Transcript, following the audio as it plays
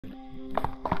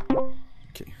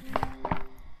Okay.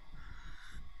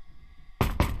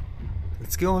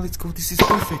 Let's go, let's go. This is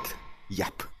perfect.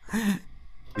 Yep.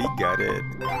 We got it.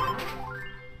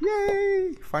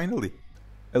 Yay! Finally.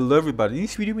 Hello everybody, in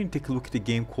this video we're going to take a look at a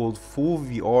game called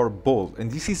ForeVR Bowl,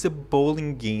 and this is a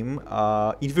bowling game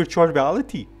in virtual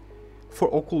reality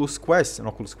for Oculus Quest and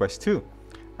Oculus Quest 2.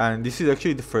 And this is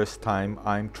actually the first time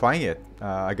I'm trying it.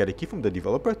 I got a key from the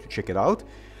developer to check it out.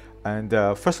 And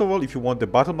first of all, if you want the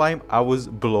bottom line, I was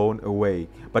blown away.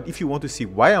 But if you want to see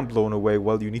why I'm blown away,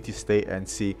 well, you need to stay and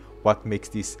see what makes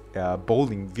this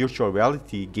bowling virtual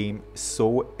reality game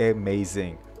so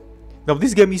amazing. Now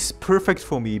this game is perfect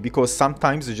for me because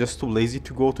sometimes I'm just too lazy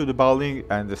to go to the bowling,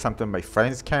 and sometimes my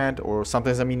friends can't, or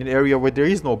sometimes I'm in an area where there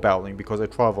is no bowling because I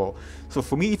travel. So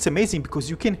for me it's amazing because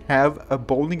you can have a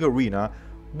bowling arena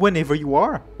whenever you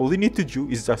are. All you need to do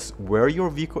is just wear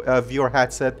your VR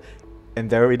headset, and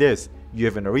there it is. You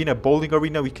have an arena, bowling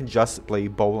arena, we can just play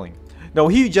bowling. Now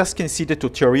here you just can see the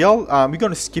tutorial. We're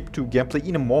gonna skip to gameplay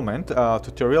in a moment.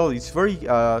 Tutorial is very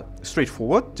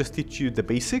straightforward, just teach you the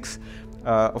basics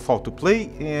of how to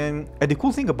play, and the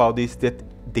cool thing about this is that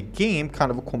the game kind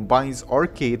of combines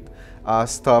arcade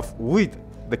stuff with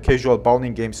the casual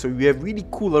bowling game. So you have really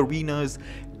cool arenas,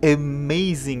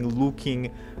 amazing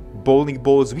looking bowling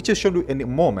balls, which I'll show you in a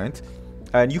moment.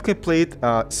 And you can play it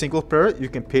single player, you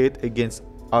can play it against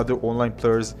other online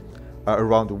players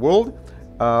around the world.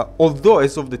 Although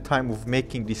as of the time of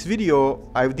making this video,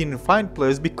 I didn't find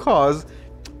players because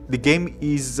the game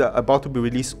is about to be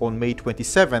released on May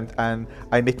 27th, and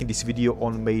I'm making this video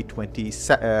on May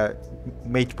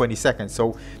 22nd.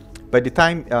 So by the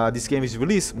time this game is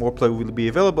released, more players will be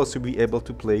available, so you'll be able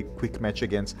to play quick match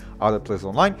against other players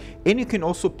online. And you can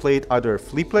also play it either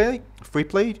free play,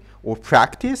 or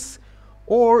practice,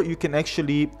 or you can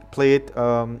actually play it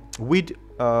with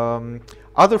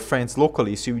other friends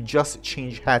locally. So you just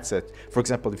change headset. For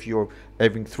example, if you're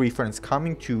having 3 friends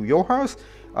coming to your house,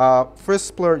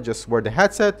 first player just wear the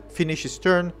headset, finish his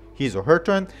turn, his or her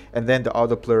turn, and then the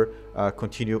other player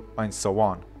continue, and so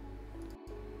on.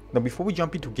 Now before we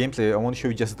jump into gameplay, I want to show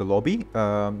you just the lobby.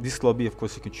 This lobby, of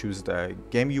course, you can choose the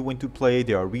game you want to play,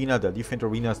 the arena, the different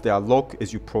arenas. They unlock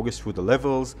as you progress through the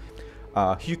levels.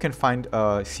 Here you can find,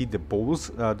 see the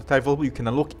bowls that are available. You can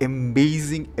unlock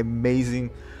amazing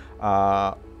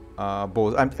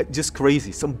balls. I'm just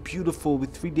crazy. Some beautiful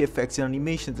with 3D effects and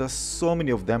animations. There's so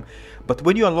many of them. But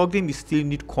when you unlock them, you still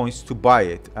need coins to buy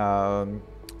it.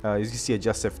 As you see, I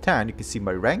just have 10. You can see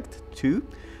my ranked 2,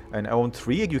 and I own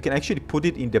 3. You can actually put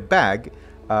it in the bag,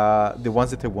 the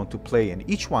ones that I want to play, and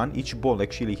each ball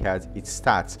actually has its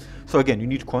stats. So again, you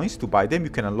need coins to buy them. You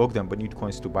can unlock them, but you need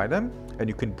coins to buy them, and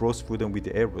you can browse through them with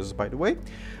the arrows, by the way.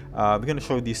 We're going to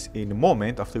show you this in a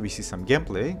moment after we see some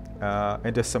gameplay,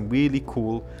 and there's some really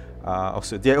cool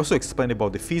they also explain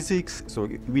about the physics, so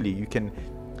really you can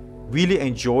really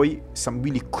enjoy some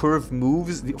really curved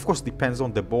moves. Of course, depends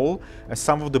on the ball, and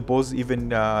some of the balls even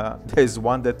there's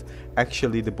one that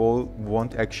actually the ball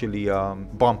won't actually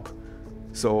bump.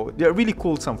 So they're really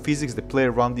cool, some physics. They play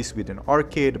around this with an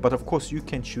arcade, but of course you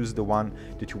can choose the one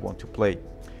that you want to play.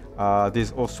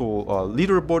 There's also a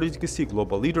leaderboard, as you can see,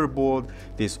 global leaderboard.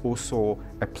 There's also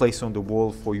a place on the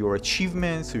wall for your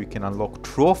achievements, so you can unlock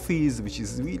trophies, which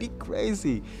is really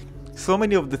crazy. So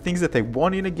many of the things that I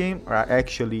want in a game are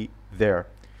actually there.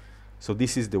 So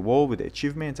this is the wall with the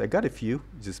achievements. I got a few,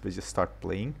 let's just start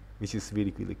playing, which is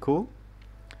really cool.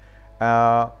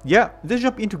 Yeah, let's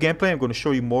jump into gameplay. I'm going to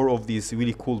show you more of these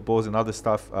really cool balls and other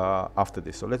stuff after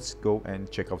this. So let's go and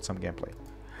check out some gameplay.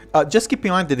 Just keep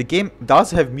in mind that the game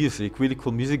does have music, really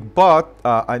cool music, but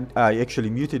I actually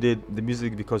muted the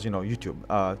music because, you know, YouTube.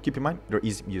 Keep in mind there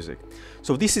is music.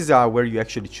 So this is where you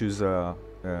actually choose the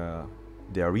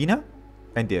arena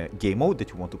and the game mode that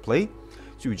you want to play.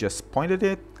 So you just point at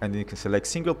it, and then you can select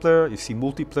single player. You see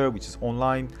multiplayer, which is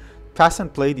online. Pass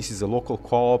and play, this is a local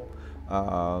co-op,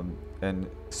 and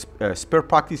spare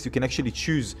practice. You can actually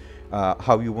choose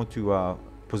how you want to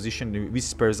position which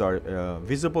spares are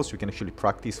visible, so you can actually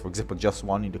practice, for example, just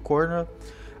one in the corner.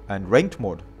 And ranked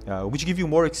mode, which give you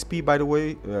more XP, by the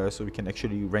way, so you can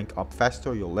actually rank up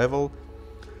faster your level.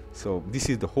 So this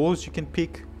is the holes you can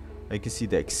pick. You can see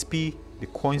the XP, the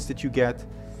coins that you get.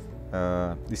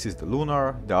 This is the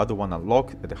lunar, the other one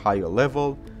unlocked at a higher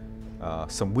level.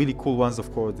 Some really cool ones,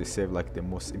 of course. They save like the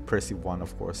most impressive one,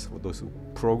 of course, for those who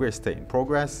progress, stay in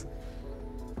progress.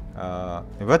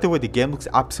 And by the way, the game looks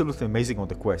absolutely amazing on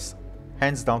the Quest,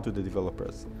 hands down to the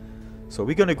developers. So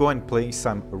we're gonna go and play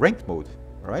some ranked mode,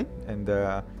 alright? And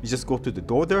you just go to the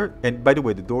door there, and by the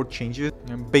way, the door changes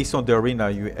based on the arena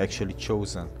you actually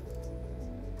chosen.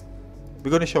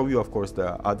 We're gonna show you, of course,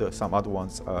 some other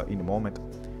ones in a moment,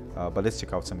 but let's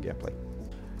check out some gameplay.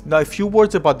 Now, a few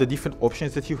words about the different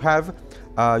options that you have.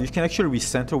 You can actually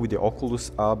recenter with the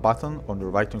Oculus button on the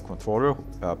right-hand controller.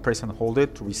 Press and hold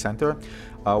it to recenter.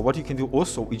 What you can do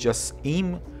also is just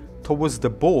aim towards the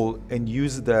ball and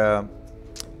use the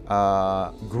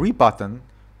grip button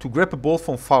to grab a ball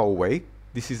from far away.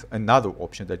 This is another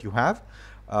option that you have.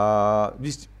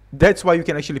 That's why you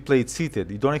can actually play it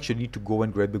seated. You don't actually need to go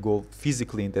and grab the goal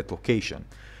physically in that location.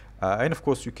 And of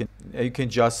course, you can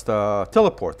just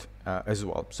teleport as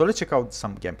well. So let's check out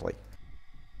some gameplay.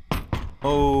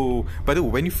 Oh, by the way,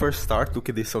 when you first start, look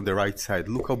at this on the right side.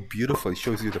 Look how beautiful it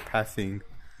shows you the pathing.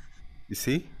 You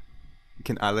see? You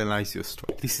can analyze your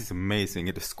strike. This is amazing.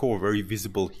 And the score very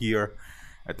visible here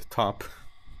at the top.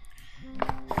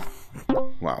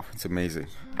 Wow, it's amazing.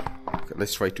 Okay,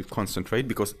 let's try to concentrate,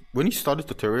 because when you start the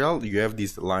tutorial, you have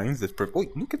these lines that oh,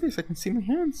 look at this, I can see my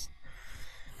hands.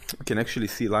 You can actually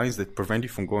see lines that prevent you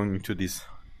from going into these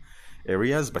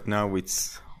areas, but now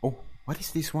it's... Oh, what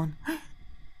is this one?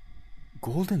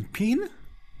 Golden pin?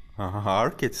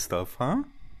 Arcade stuff, huh?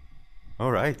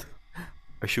 Alright.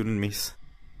 I shouldn't miss.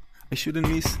 I shouldn't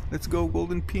miss. Let's go,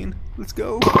 golden pin. Let's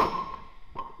go.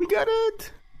 We got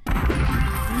it!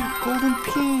 Golden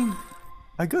pin!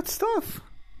 I got stuff!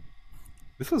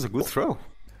 This was a good throw.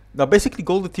 Now basically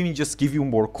golden pin just give you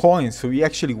more coins, so you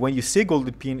actually, when you say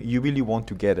golden pin, you really want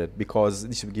to get it, because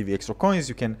this will give you extra coins.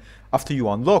 You can, after you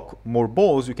unlock more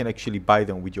balls, you can actually buy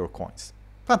them with your coins.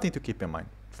 Something to keep in mind.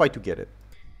 Try to get it.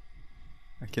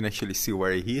 I can actually see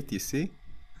where I hit, you see?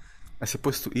 I'm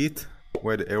supposed to hit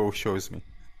where the arrow shows me.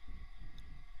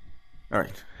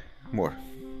 Alright, more.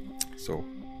 So,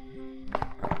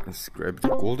 let's grab the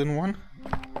golden one.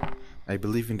 I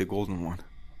believe in the golden one.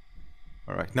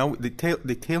 Alright, now they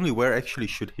tell me where I actually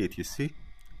should hit, you see?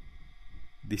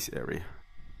 This area.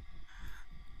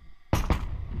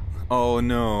 Oh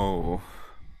no!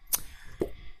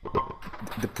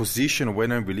 The position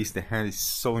when I release the hand is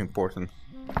so important.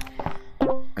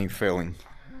 I'm failing.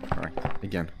 Alright,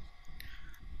 again.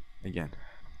 Again.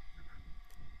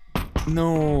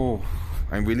 No!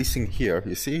 I'm releasing here,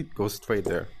 you see? It goes straight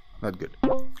there. Not good.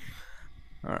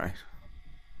 Alright.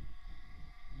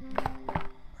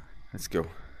 Let's go.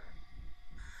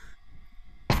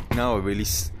 Now I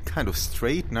release kind of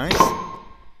straight, nice.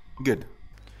 Good.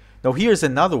 Now here's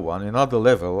another one, another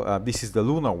level. This is the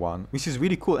lunar one, which is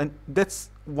really cool, and that's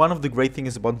one of the great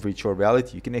things about virtual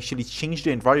reality. You can actually change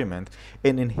the environment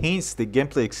and enhance the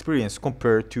gameplay experience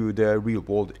compared to the real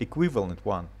world equivalent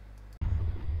one.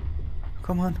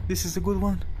 Come on, this is a good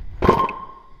one.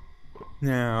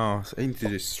 No, so I need to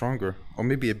do it stronger, or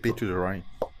maybe a bit to the right.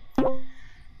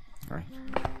 Alright.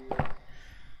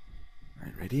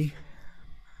 Alright, ready?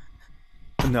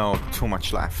 No, too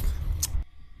much left.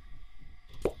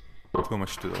 Too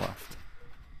much to the left.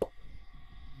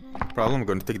 Problem, I'm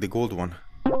gonna take the gold one.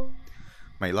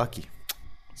 My lucky.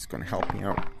 It's gonna help me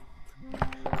out.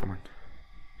 Come on.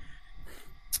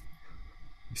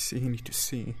 You need to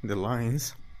see the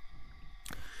lines.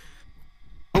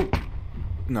 Oh!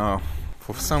 No.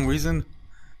 For some reason,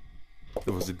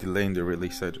 there was a delay in the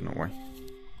release. I don't know why.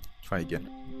 Try again.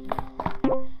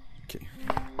 Okay.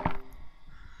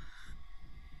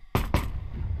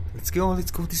 Let's go,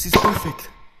 let's go. This is perfect.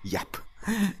 Yep.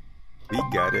 We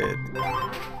got it.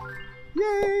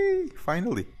 Yay!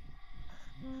 Finally.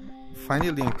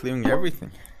 Finally I'm clearing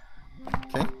everything.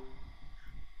 Okay.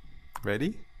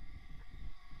 Ready?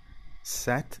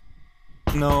 Set.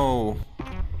 No.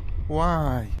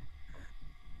 Why?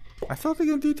 I thought I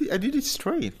did it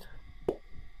straight.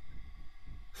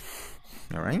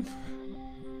 Alright.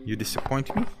 You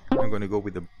disappoint me. I'm gonna go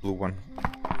with the blue one.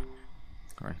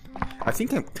 Alright. I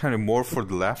think I'm kind of more for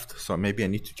the left, so maybe I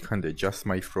need to kind of adjust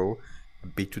my throw a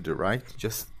bit to the right.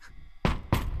 Just...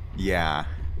 Yeah.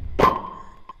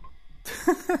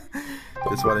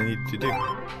 That's what I need to do.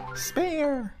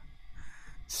 Spare!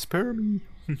 Spare me!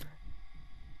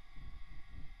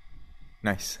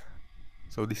 Nice.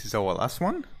 So this is our last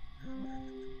one.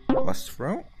 Last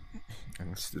throw. And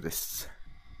let's do this.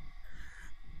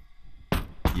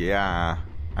 Yeah,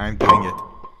 I'm doing it.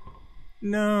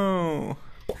 No!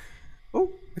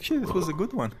 Oh, actually that was a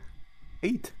good one.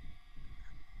 8.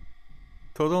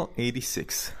 Total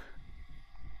 86.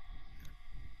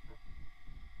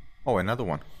 Oh, another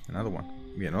one. Another one.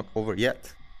 We are not over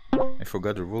yet. I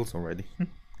forgot the rules already.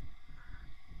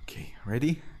 Okay,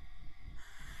 ready?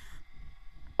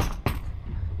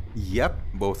 Yep,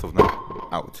 both of them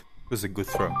out. It was a good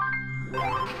throw.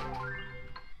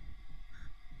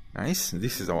 Nice.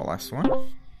 This is our last one.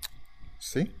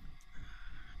 See?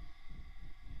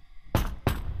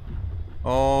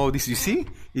 Oh, this, you see,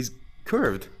 is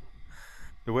curved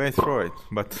the way I throw it,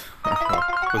 but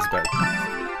it was bad.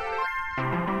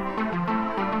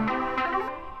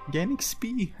 Gain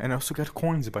XP, and I also got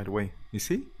coins, by the way. You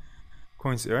see,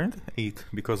 coins earned 8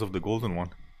 because of the golden one.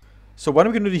 So what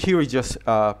I'm going to do here is just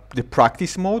the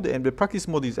practice mode, and the practice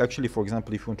mode is actually, for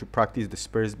example, if you want to practice the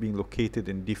spares being located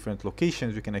in different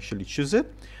locations, you can actually choose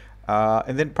it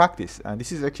and then practice. And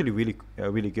this is actually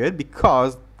really good,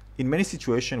 because in many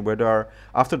situations where there are,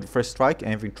 after the first strike, I'm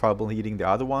having trouble hitting the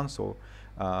other one, so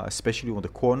especially on the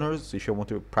corners. So if you want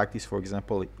to practice, for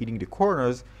example, hitting the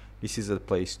corners, this is a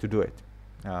place to do it.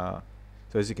 So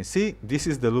as you can see, this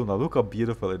is the Luna. Look how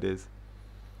beautiful it is.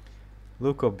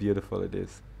 Look how beautiful it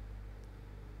is.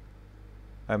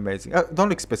 Amazing.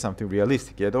 Don't expect something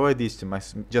realistic. Yeah, the idea is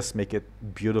to just make it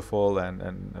beautiful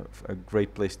and a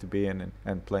great place to be in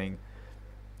and playing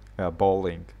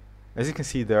bowling. As you can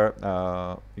see there,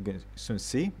 you can soon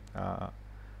see,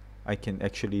 I can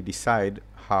actually decide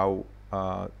how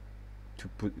to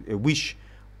put which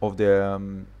of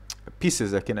the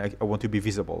pieces I want to be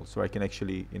visible. So I can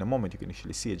actually, in a moment, you can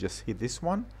actually see it. Just hit this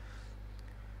one.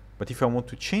 But if I want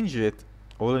to change it,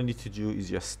 all I need to do is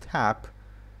just tap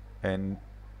and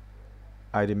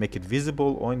either make it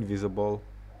visible or invisible,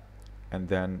 and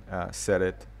then set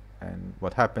it. And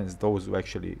what happens, those who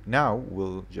actually now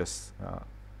will just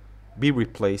be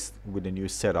replaced with a new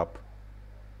setup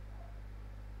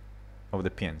of the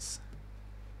pins.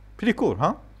 Pretty cool,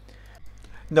 huh?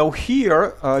 Now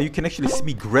here you can actually see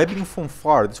me grabbing from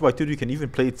far. That's why I told you can even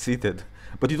play it seated,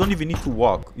 but you don't even need to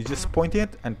walk. You just point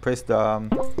it and press the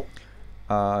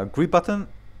grip button,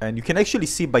 and you can actually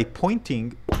see by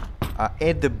pointing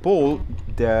at the ball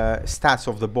the stats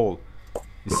of the ball.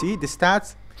 You see the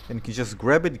stats, and you can just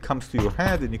grab it, it comes to your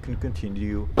hand, and you can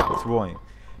continue throwing.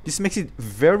 This makes it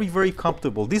very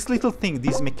comfortable. This little thing,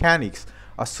 these mechanics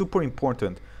are super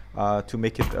important to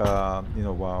make it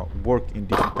work in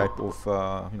different type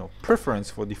of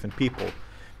preference for different people.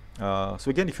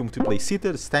 So again, if you want to play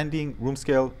seated, standing, room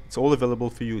scale, it's all available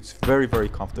for you. It's very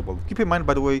comfortable. Keep in mind,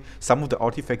 by the way, some of the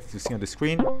artifacts you see on the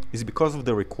screen is because of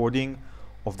the recording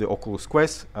of the Oculus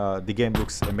Quest. The game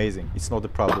looks amazing. It's not the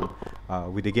problem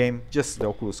with the game, just the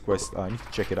Oculus Quest. You need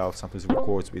to check it out. Sometimes it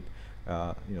records with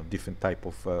different type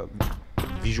of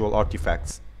visual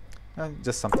artifacts.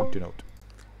 Just something to note.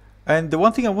 And the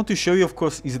one thing I want to show you, of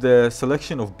course, is the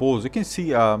selection of balls. You can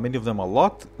see many of them are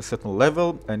locked a certain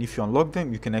level, and if you unlock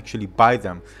them, you can actually buy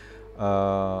them,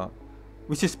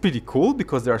 which is pretty cool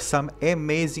because there are some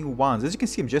amazing ones. As you can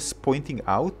see, I'm just pointing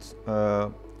out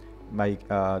the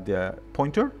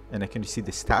pointer, and I can see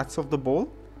the stats of the ball,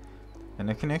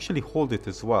 and I can actually hold it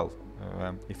as well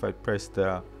if I press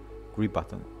the grip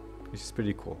button, which is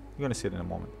pretty cool. You're gonna see it in a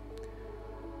moment.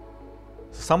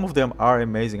 Some of them are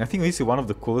amazing. I think this is one of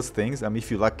the coolest things. I mean, if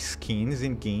you like skins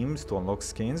in games, to unlock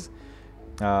skins,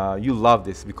 you love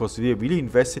this because we really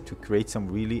invested to create some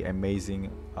really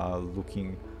amazing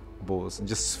looking balls, and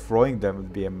just throwing them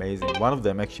would be amazing. One of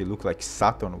them actually looked like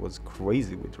Saturn, was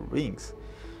crazy with rings.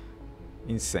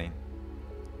 Insane.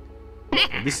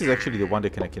 This is actually the one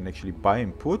that I can actually buy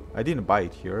and put. I didn't buy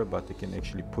it here, but I can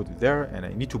actually put it there, and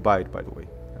I need to buy it, by the way.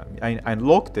 I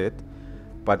unlocked it,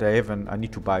 but I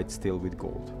need to buy it still with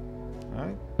gold.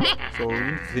 Alright? So you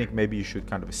need to think maybe you should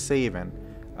kind of save and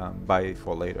buy it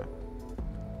for later.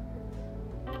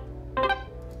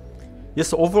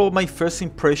 Yes, overall my first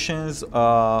impressions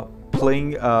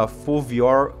playing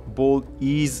ForeVR Bowl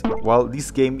is, well, this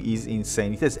game is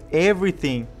insane. It has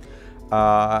everything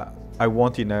I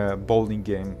want in a bowling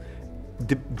game.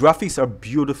 The graphics are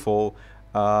beautiful.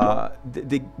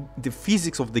 The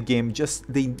physics of the game,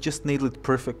 they just nailed it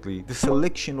perfectly. The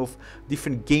selection of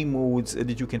different game modes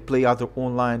that you can play either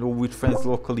online or with friends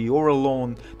locally or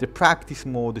alone. The practice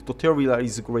mode, the tutorial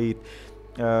is great.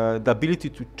 The ability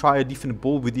to try a different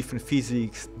ball with different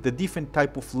physics, the different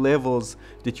type of levels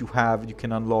that you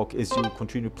can unlock as you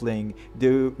continue playing,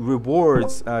 the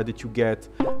rewards that you get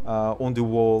on the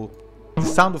wall, the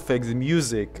sound effects, the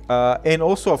music, and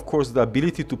also of course the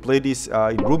ability to play this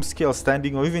in room scale,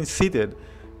 standing, or even seated,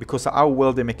 because how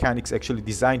well the mechanics actually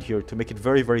designed here to make it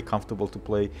very comfortable to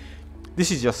play.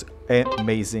 This is just an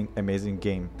amazing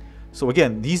game. So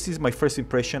again, this is my first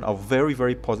impression of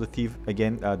very positive.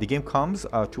 Again, the game comes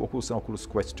to Oculus and Oculus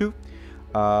Quest 2,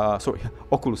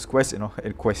 Oculus Quest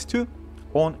and Quest 2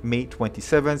 on May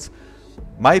 27th.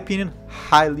 My opinion,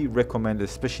 highly recommended,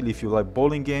 especially if you like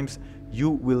bowling games. You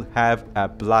will have a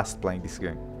blast playing this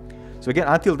game. So again,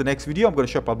 until the next video, I'm going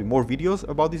to show probably more videos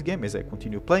about this game as I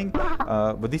continue playing.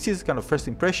 But this is kind of first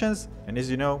impressions, and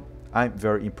as you know, I'm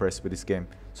very impressed with this game.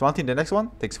 So until the next one,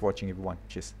 thanks for watching everyone.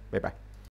 Cheers. Bye bye.